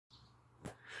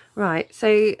Right,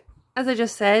 so as I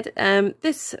just said,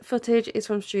 this footage is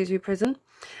from Shrewsbury Prison.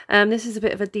 This is a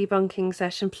bit of a debunking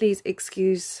session. Please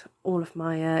excuse all of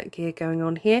my gear going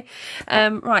on here.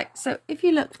 Right, so if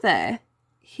you look there,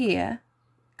 here,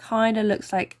 kind of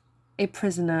looks like a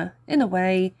prisoner in a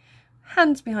way.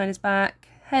 Hands behind his back,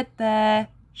 head there,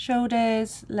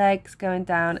 shoulders, legs going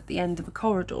down at the end of a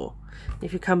corridor.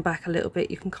 If you come back a little bit,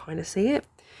 you can kind of see it.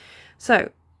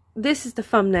 So this is the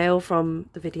thumbnail from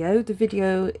the video. The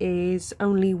video is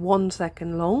only 1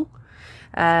 second long.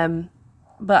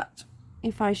 But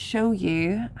if I show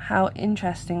you how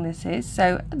interesting this is,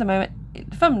 so at the moment,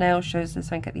 the thumbnail shows there's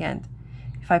something at the end.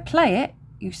 If I play it,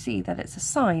 you see that it's a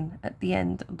sign at the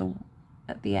end of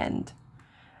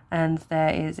and there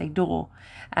is a door.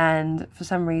 And for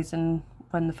some reason,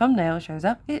 when the thumbnail shows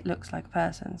up, it looks like a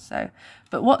person. So,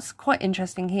 but what's quite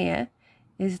interesting here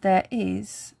is there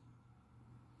is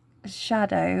a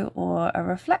shadow or a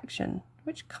reflection,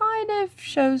 which kind of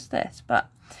shows this, but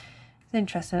it's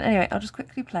interesting. Anyway, I'll just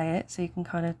quickly play it so you can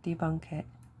kind of debunk it.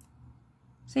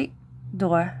 See?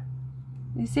 Door.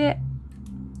 You see it?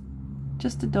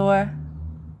 Just a door.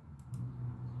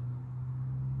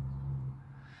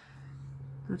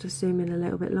 I'll just zoom in a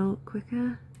little bit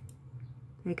quicker.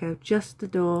 There you go, just the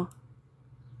door.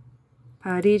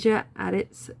 Paradisia at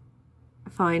its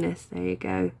finest, there you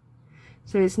go.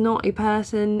 So it's not a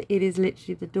person, it is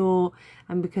literally the door,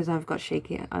 and because I've got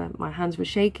shaky, my hands were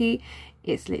shaky,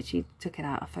 it's literally took it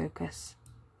out of focus.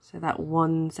 So that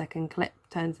 1 second clip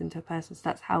turns into a person. So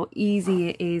that's how easy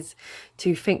it is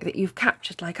to think that you've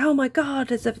captured, like, oh my god,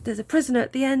 there's a prisoner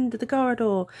at the end of the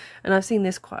corridor. And I've seen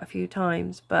this quite a few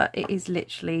times, but it is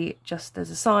literally just,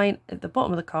 there's a sign at the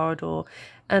bottom of the corridor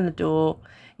and the door.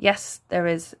 Yes, there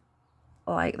is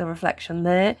like the reflection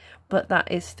there, but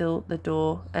that is still the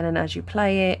door. And then as you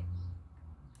play it,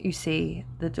 you see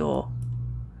the door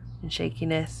and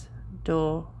shakiness,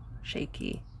 door,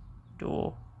 shaky,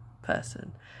 door,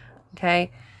 person.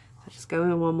 Okay, so just go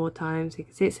in one more time so you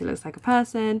can see it. So it looks like a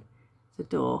person, it's a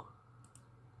door.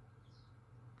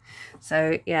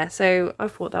 So yeah, so I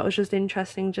thought that was just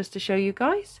interesting just to show you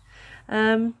guys.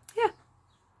 Yeah,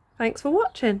 thanks for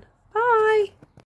watching.